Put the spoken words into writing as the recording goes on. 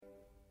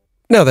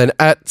Now then,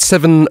 at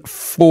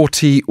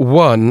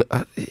 7:41,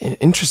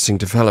 interesting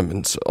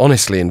developments,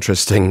 honestly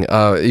interesting,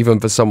 even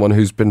for someone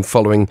who's been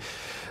following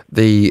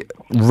the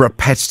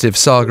repetitive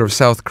saga of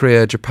South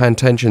Korea-Japan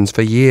tensions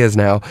for years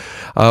now.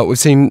 We've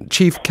seen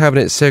Chief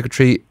Cabinet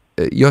Secretary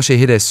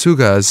Yoshihide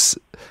Suga's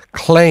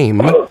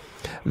claim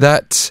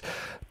that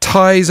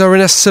ties are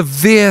in a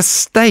severe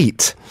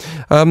state.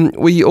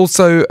 We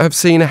also have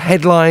seen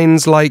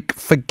headlines like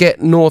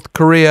 "Forget North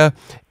Korea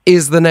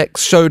is the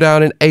next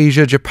showdown in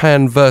Asia,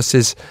 Japan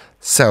versus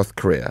South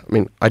Korea." I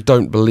mean, I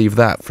don't believe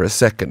that for a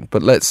second,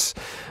 but let's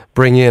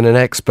bring in an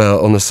expert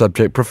on the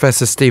subject,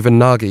 Professor Stephen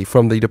Nagy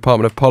from the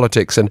Department of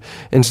Politics and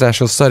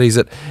International Studies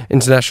at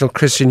International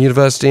Christian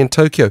University in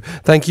Tokyo.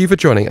 Thank you for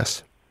joining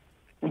us.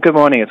 Good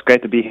morning. It's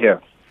great to be here.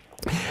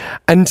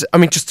 And, I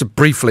mean, just to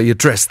briefly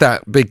address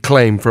that big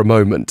claim for a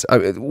moment,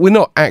 we're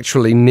not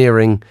actually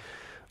nearing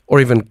or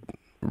even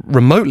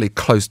remotely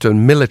close to a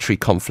military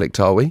conflict,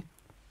 are we?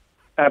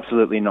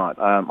 Absolutely not.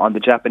 On the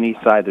Japanese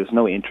side, there's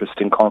no interest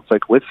in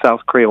conflict with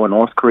South Korea or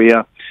North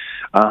Korea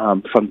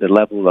from the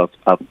level of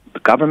the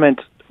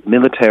government,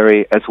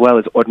 military, as well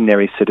as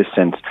ordinary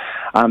citizens.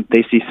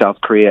 They see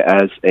South Korea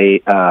as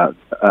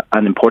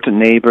an important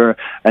neighbor,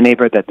 a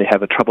neighbor that they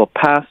have a troubled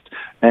past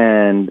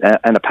and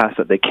a past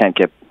that they can't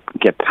get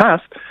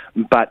past.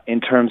 But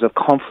in terms of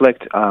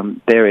conflict,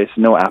 there is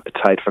no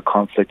appetite for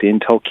conflict in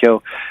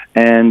Tokyo,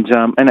 and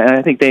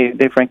I think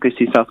they frankly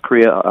see South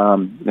Korea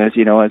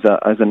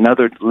as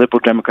another liberal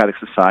democratic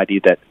society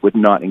that would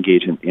not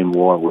engage in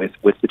war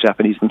with the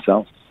Japanese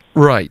themselves.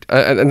 Right,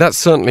 and that's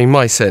certainly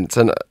my sense,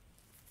 and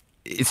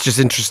it's just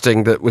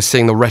interesting that we're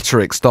seeing the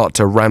rhetoric start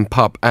to ramp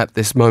up at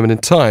this moment in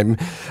time.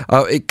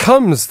 It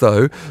comes,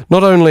 though,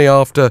 not only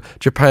after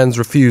Japan's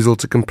refusal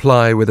to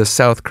comply with a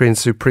South Korean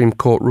Supreme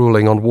Court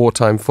ruling on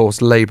wartime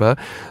forced labour,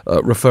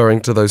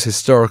 referring to those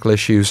historical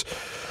issues,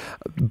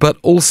 but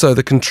also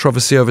the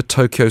controversy over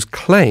Tokyo's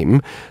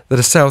claim that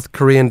a South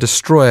Korean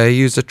destroyer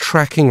used a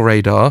tracking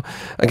radar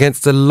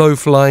against a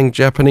low-flying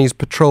Japanese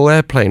patrol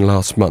airplane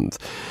last month.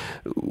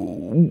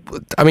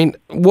 I mean,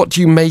 what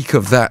do you make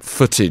of that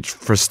footage,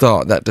 for a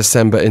start, that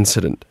December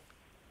incident?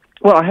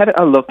 Well, I had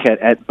a look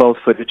at both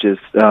footages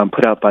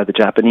put out by the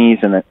Japanese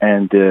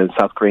and the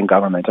South Korean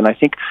government, and I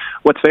think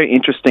what's very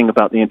interesting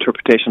about the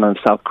interpretation on the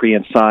South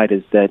Korean side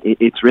is that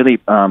it's really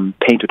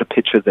painted a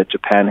picture that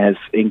Japan has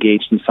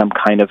engaged in some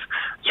kind of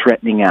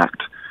threatening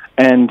act.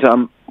 And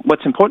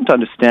what's important to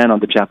understand on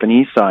the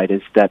Japanese side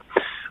is that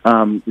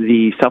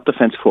the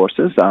self-defense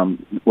forces,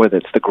 whether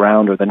it's the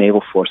ground or the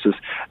naval forces,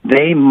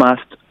 they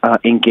must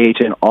engage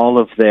in all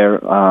of their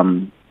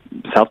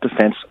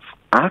self-defense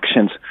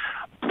actions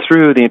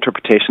through the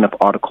interpretation of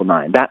Article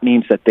 9. That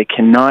means that they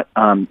cannot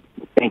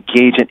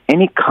engage in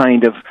any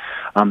kind of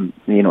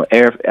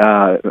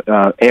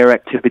air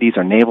activities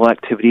or naval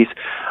activities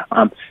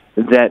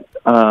that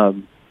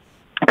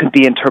could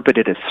be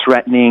interpreted as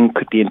threatening,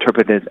 could be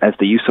interpreted as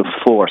the use of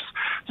force.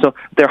 So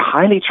they're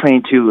highly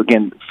trained to,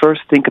 again,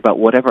 first think about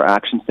whatever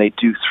actions they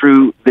do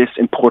through this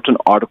important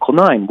Article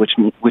 9, which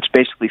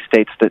basically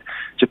states that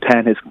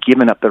Japan has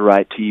given up the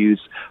right to use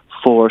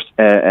force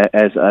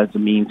as a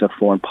means of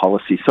foreign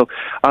policy. So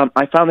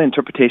I found the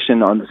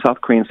interpretation on the South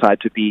Korean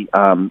side to be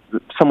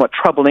somewhat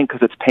troubling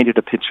because it's painted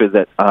a picture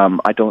that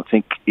I don't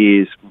think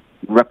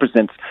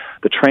represents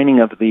the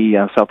training of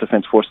the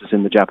self-defense forces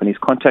in the Japanese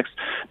context,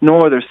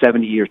 nor their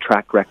 70-year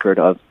track record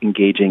of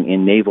engaging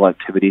in naval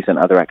activities and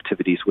other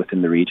activities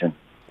within the region.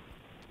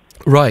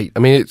 Right. I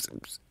mean,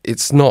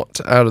 it's not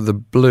out of the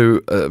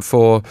blue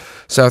for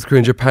South Korea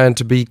and Japan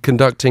to be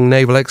conducting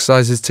naval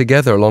exercises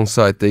together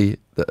alongside the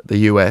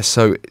US.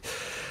 So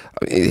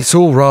it's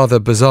all rather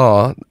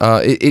bizarre.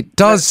 It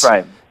does. That's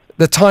right.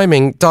 The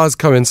timing does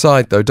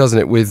coincide, though, doesn't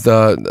it, with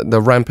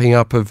the ramping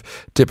up of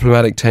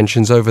diplomatic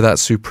tensions over that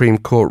Supreme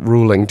Court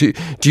ruling. Do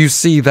you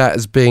see that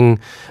as being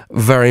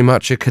very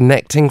much a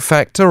connecting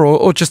factor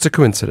or just a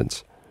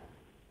coincidence?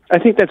 I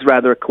think that's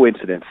rather a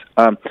coincidence.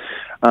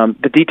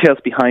 The details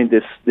behind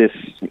this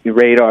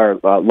radar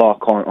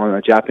lock on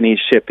a Japanese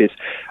ship is,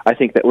 I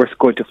think, that we're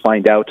going to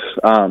find out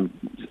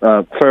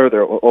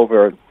further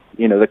over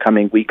the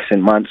coming weeks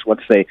and months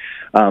once they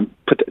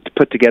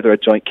put together a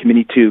joint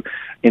committee to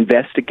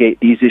investigate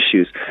these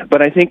issues.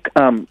 But I think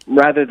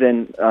rather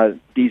than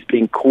these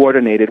being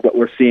coordinated, what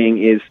we're seeing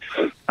is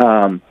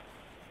kind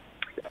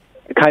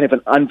of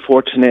an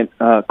unfortunate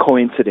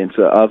coincidence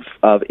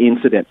of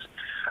incidents.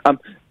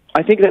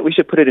 I think that we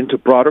should put it into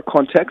broader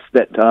context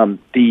that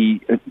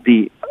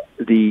the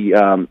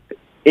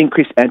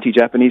increased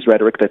anti-Japanese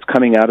rhetoric that's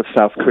coming out of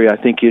South Korea, I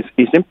think, is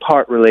in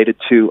part related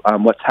to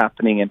what's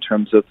happening in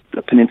terms of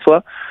the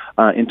peninsula,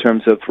 in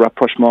terms of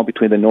rapprochement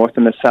between the North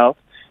and the South,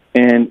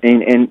 and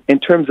in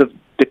terms of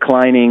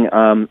declining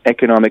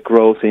economic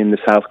growth in the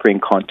South Korean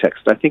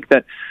context. I think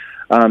that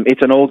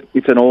it's an old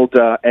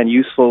and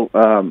useful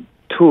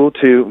tool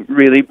to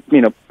really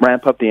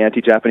ramp up the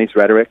anti-Japanese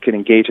rhetoric and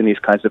engage in these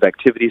kinds of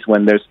activities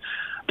when there's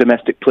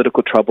domestic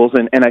political troubles,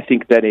 and I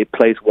think that it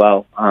plays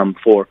well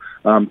for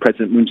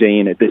President Moon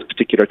Jae-in at this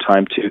particular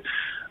time to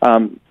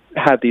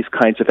have these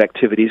kinds of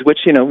activities, which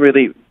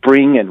really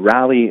bring and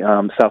rally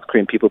South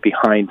Korean people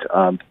behind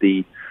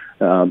the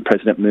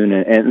President Moon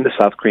and the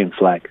South Korean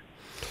flag.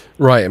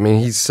 Right. I mean,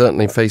 he's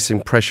certainly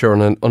facing pressure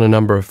on a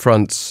number of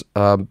fronts.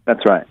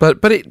 That's right.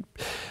 But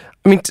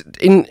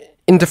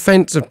in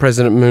defence of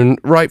President Moon,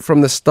 right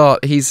from the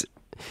start, he's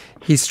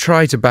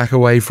tried to back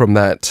away from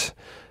that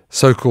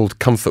so-called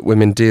Comfort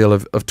Women deal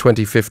of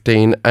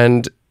 2015,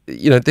 and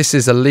this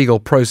is a legal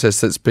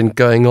process that's been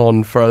going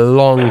on for a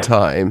long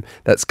time.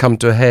 That's come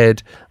to a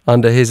head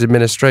under his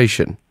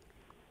administration.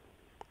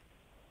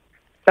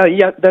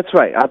 Yeah, that's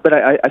right. But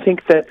I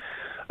think that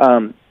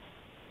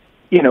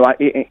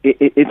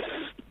it's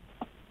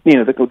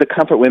the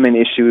Comfort Women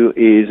issue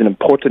is an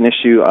important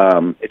issue.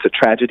 It's a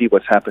tragedy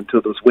what's happened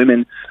to those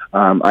women.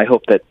 I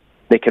hope that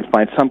they can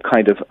find some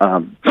kind of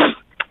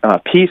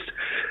peace.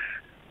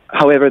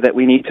 However, that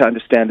we need to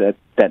understand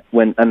that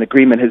when an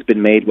agreement has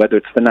been made, whether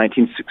it's the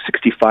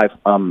 1965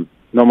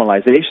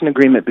 normalization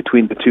agreement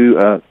between the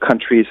two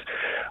countries,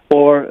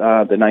 or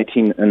the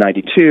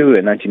 1992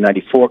 and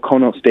 1994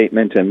 Kono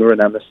Statement and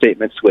Muranama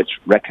statements, which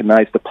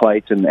recognize the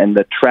plight and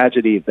the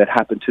tragedy that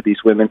happened to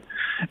these women,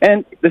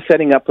 and the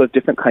setting up of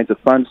different kinds of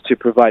funds to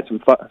provide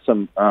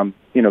some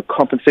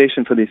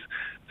compensation for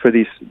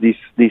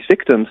these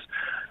victims.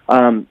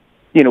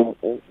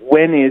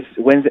 When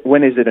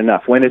is it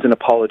enough? When is an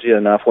apology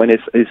enough? When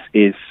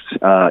is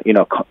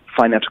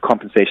financial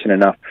compensation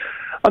enough?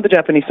 On the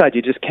Japanese side,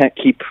 you just can't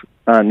keep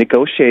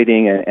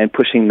negotiating and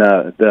pushing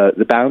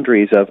the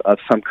boundaries of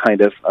some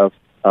kind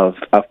of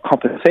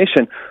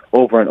compensation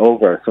over and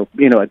over. So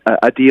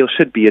a deal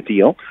should be a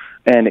deal,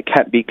 and it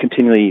can't be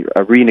continually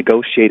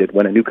renegotiated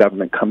when a new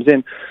government comes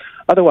in.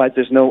 Otherwise,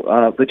 there's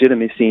no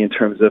legitimacy in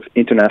terms of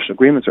international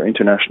agreements or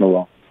international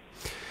law.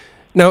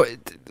 Now,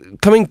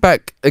 coming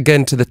back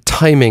again to the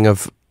timing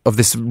of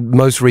this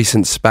most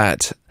recent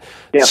spat,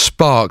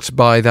 sparked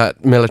by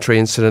that military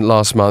incident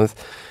last month,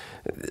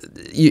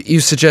 you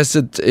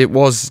suggested it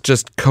was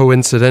just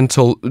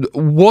coincidental.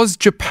 Was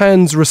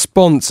Japan's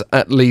response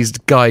at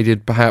least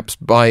guided perhaps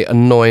by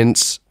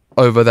annoyance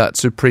over that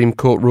Supreme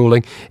Court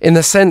ruling, in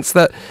the sense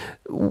that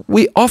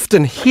we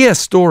often hear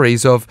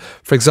stories of,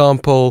 for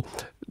example,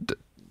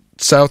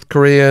 South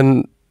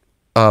Korean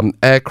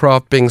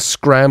aircraft being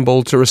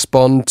scrambled to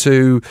respond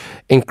to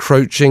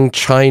encroaching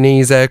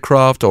Chinese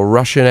aircraft or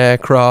Russian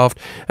aircraft,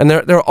 and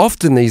there are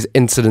often these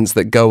incidents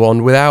that go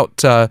on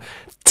without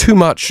too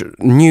much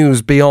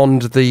news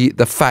beyond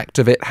the fact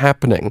of it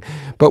happening.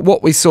 But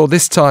what we saw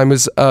this time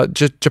was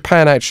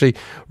Japan actually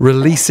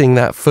releasing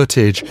that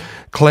footage,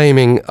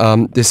 claiming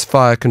this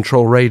fire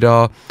control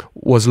radar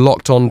was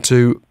locked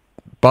onto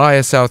by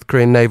a South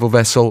Korean naval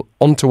vessel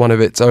onto one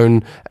of its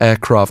own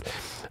aircraft.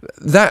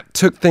 That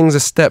took things a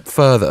step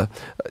further.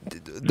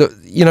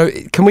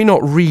 Can we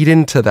not read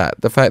into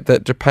that, the fact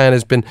that Japan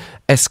has been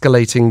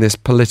escalating this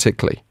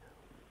politically?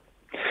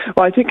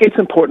 Well, I think it's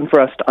important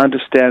for us to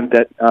understand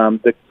that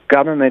the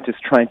government is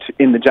trying to,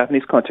 in the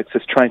Japanese context,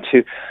 is trying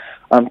to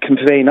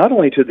convey not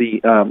only to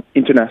the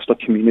international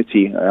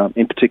community,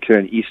 in particular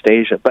in East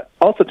Asia, but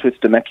also to its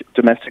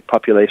domestic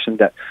population,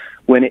 that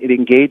when it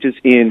engages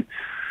in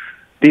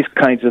these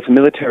kinds of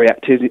military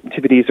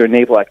activities or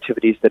naval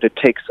activities, that it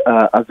takes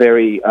a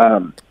very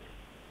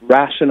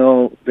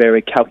rational,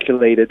 very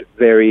calculated,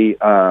 very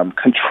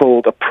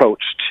controlled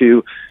approach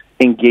to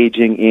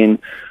engaging in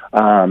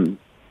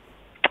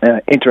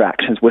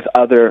interactions with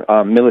other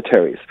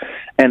militaries.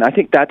 And I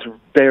think that's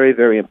very,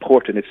 very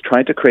important. It's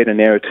trying to create a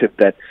narrative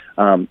that,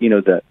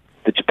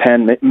 the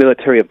Japan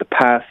military of the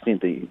past,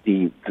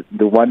 the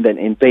one that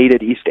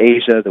invaded East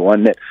Asia, the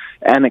one that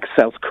annexed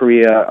South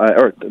Korea,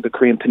 or the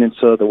Korean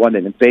Peninsula, the one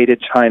that invaded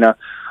China,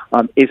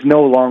 is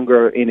no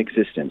longer in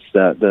existence.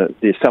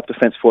 The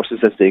self-defense forces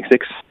as they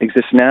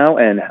exist now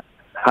and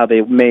how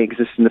they may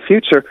exist in the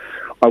future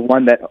are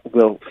one that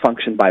will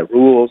function by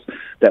rules,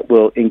 that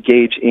will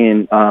engage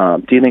in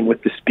dealing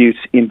with disputes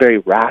in very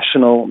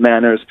rational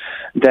manners,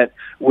 that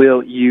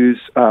will use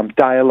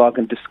dialogue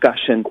and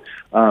discussion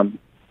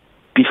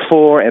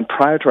before and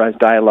prioritize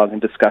dialogue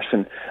and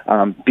discussion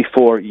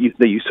before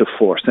the use of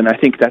force. And I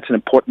think that's an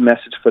important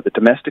message for the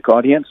domestic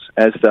audience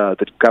as the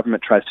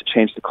government tries to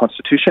change the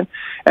constitution.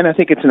 And I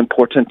think it's an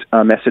important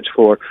message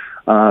for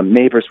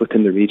neighbors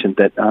within the region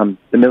that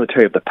the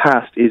military of the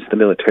past is the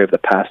military of the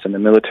past, and the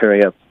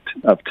military of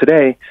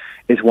today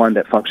is one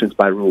that functions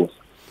by rules.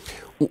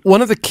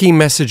 One of the key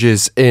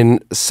messages in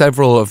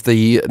several of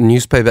the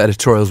newspaper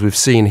editorials we've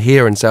seen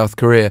here in South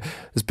Korea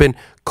has been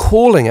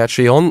calling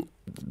actually on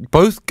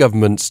both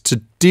governments to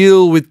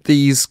deal with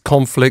these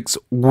conflicts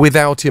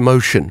without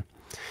emotion.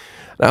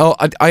 Now,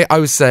 I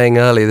was saying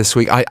earlier this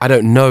week, I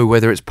don't know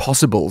whether it's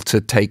possible to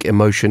take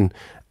emotion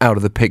out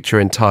of the picture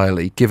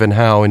entirely, given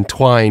how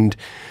entwined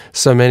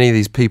so many of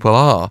these people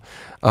are.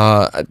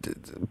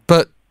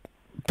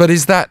 But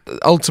is that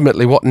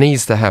ultimately what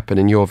needs to happen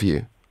in your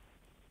view?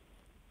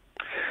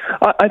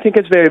 I think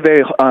it's very,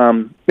 very,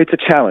 it's a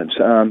challenge.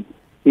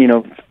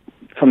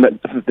 From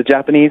the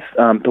Japanese,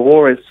 the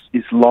war is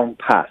long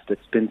past.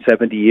 It's been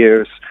 70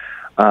 years.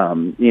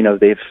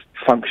 They've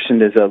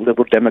functioned as a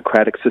liberal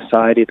democratic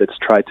society that's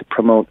tried to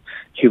promote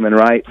human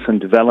rights and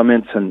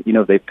development, and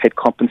they've paid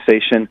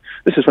compensation.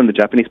 This is from the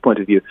Japanese point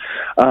of view.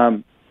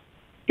 From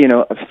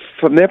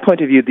their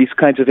point of view, these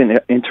kinds of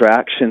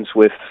interactions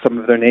with some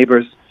of their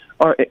neighbors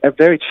are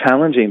very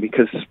challenging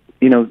because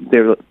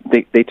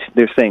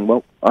they're saying,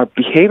 well, our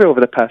behavior over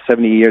the past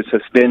 70 years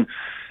has been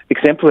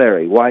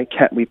exemplary. Why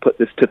can't we put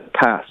this to the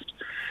past?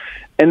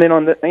 And then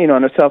on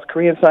the South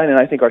Korean side, and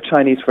I think our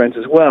Chinese friends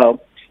as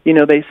well,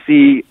 they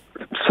see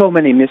so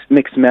many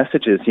mixed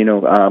messages.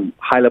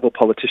 High-level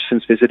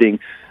politicians visiting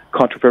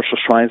controversial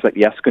shrines like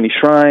the Yasukuni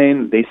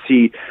Shrine. They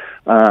see,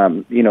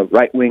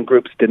 right-wing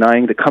groups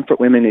denying the comfort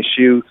women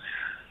issue.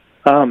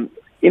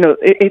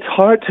 It's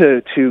hard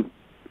to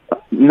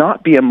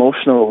not be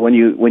emotional when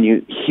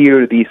you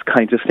hear these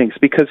kinds of things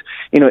because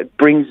it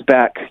brings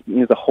back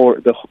the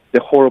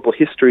horrible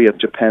history of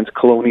Japan's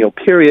colonial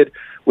period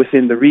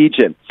within the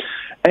region.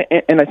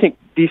 And I think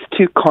these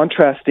two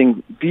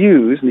contrasting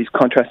views and these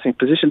contrasting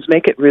positions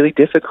make it really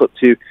difficult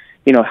to,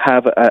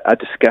 have a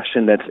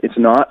discussion that's it's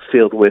not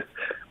filled with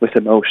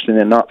emotion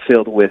and not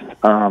filled with,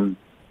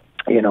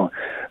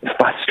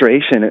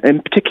 frustration,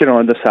 in particular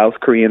on the South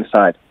Korean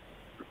side.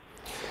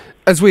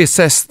 As we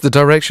assess the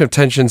direction of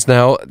tensions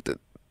now,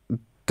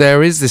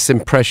 there is this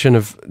impression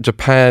of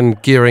Japan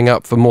gearing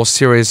up for more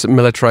serious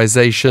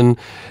militarization.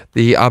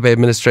 The Abe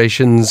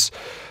administration's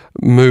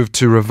move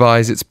to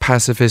revise its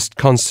pacifist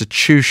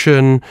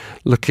constitution,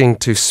 looking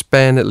to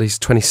spend at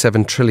least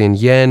 27 trillion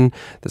yen.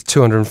 That's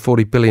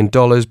 $240 billion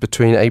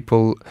between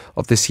April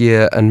of this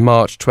year and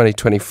March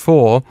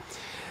 2024.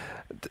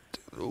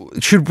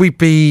 Should we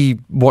be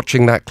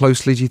watching that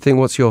closely, do you think?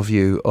 What's your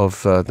view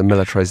of the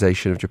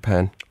militarization of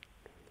Japan?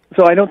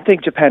 So I don't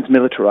think Japan's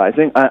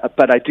militarizing,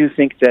 but I do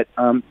think that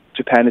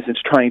Japan is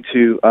trying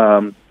to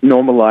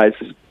normalize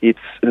its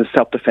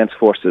self-defense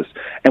forces.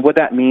 And what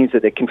that means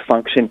is that it can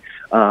function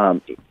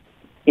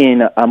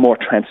in a more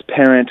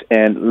transparent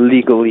and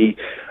legally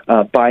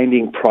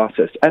binding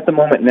process. At the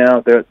moment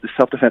now, the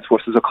self-defense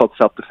forces are called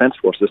self-defense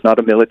forces, not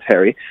a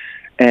military.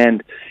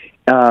 And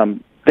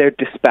they're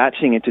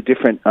dispatching into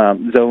different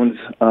zones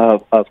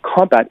of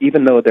combat,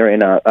 even though they're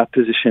in a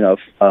position of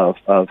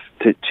a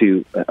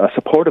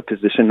supportive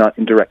position, not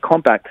in direct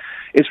combat,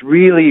 is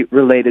really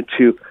related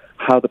to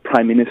how the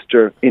Prime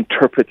Minister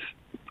interprets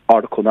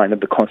Article 9 of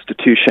the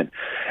Constitution.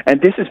 And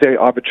this is very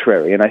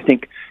arbitrary, and I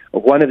think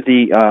one of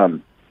the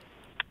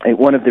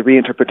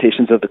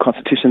reinterpretations of the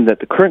Constitution that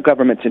the current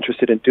government's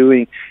interested in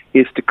doing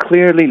is to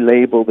clearly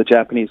label the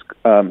Japanese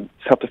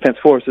self-defense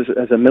forces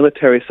as a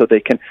military, so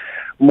they can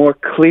more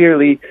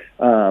clearly,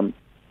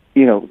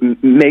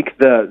 make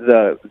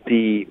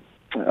they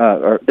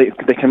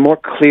can more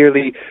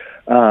clearly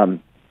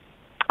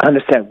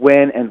understand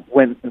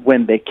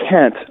when they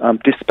can't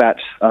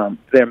dispatch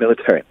their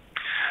military.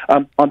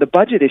 On the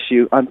budget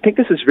issue, I think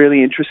this is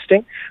really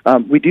interesting.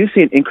 We do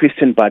see an increase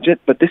in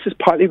budget, but this is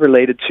partly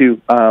related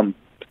to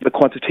the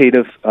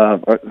quantitative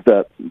or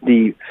the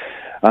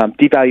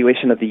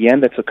devaluation of the yen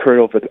that's occurred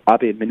over the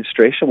Abe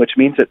administration, which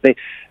means that they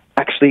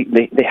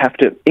have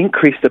to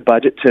increase the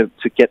budget to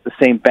get the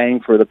same bang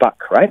for the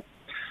buck, right?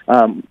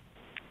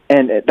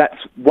 And that's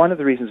one of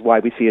the reasons why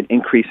we see an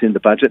increase in the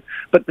budget.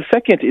 But the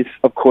second is,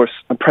 of course,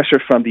 a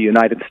pressure from the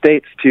United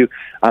States to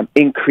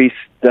increase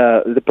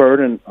the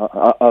burden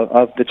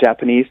of the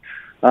Japanese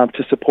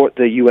to support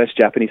the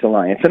U.S.-Japanese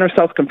alliance. And our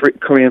South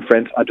Korean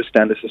friends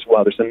understand this as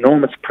well. There's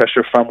enormous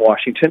pressure from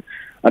Washington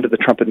under the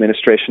Trump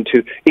administration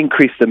to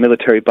increase the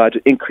military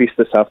budget, increase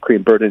the South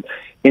Korean burden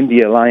in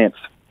the alliance.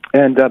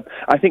 And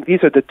I think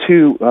these are the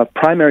two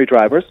primary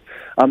drivers.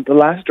 The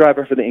last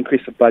driver for the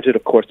increase of budget,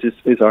 of course,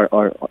 is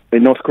our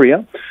North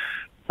Korea.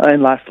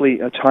 And lastly,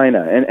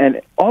 China.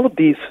 And all of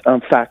these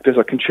factors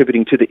are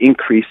contributing to the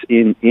increase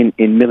in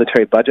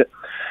military budget.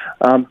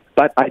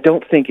 But I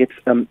don't think it's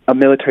a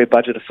military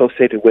budget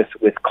associated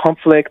with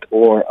conflict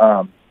or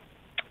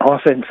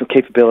offensive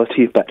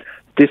capability, but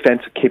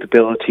defensive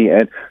capability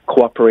and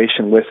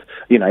cooperation with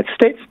the United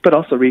States, but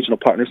also regional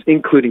partners,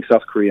 including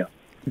South Korea.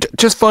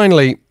 Just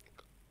finally,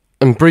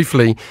 and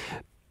briefly,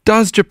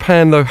 does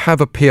Japan, though,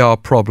 have a PR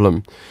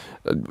problem?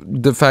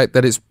 The fact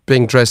that it's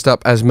being dressed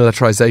up as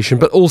militarization,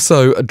 but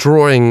also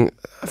drawing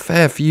a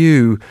fair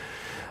few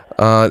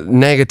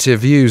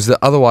negative views that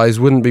otherwise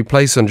wouldn't be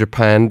placed on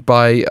Japan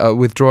by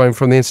withdrawing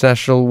from the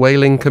International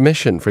Whaling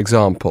Commission, for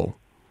example.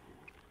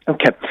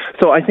 Okay.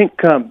 So I think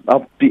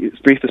I'll be as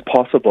brief as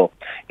possible.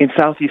 In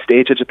Southeast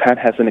Asia, Japan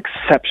has an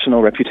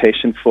exceptional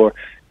reputation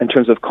in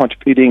terms of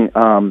contributing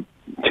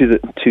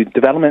to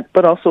development,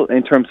 but also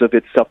in terms of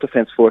its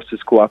self-defense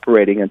forces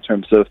cooperating in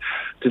terms of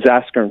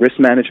disaster and risk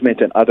management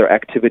and other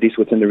activities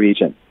within the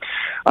region.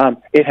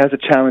 It has a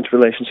challenged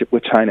relationship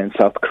with China and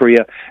South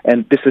Korea,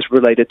 and this is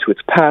related to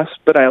its past,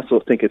 but I also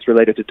think it's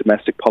related to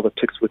domestic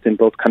politics within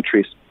both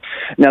countries.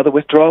 Now, the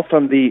withdrawal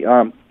from the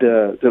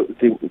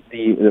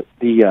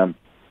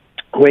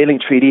whaling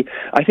treaty,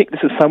 I think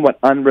this is somewhat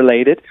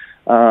unrelated.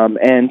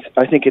 And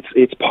I think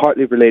it's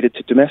partly related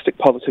to domestic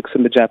politics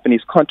in the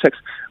Japanese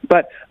context,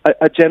 but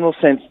a general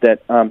sense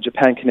that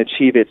Japan can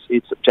achieve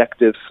its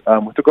objectives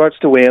with regards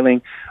to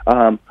whaling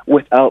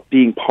without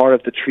being part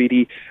of the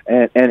treaty,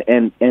 and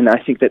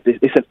I think that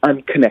it's an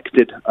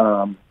unconnected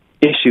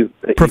issue.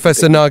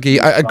 Professor Nagy,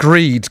 I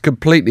agreed,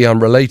 completely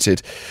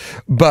unrelated,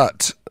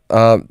 but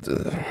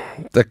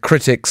the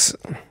critics,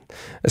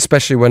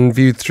 especially when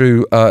viewed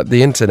through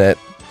the internet,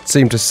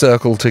 seem to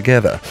circle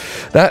together.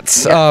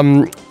 That's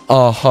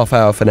our half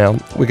hour for now.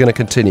 We're going to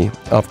continue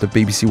after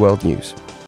BBC World News.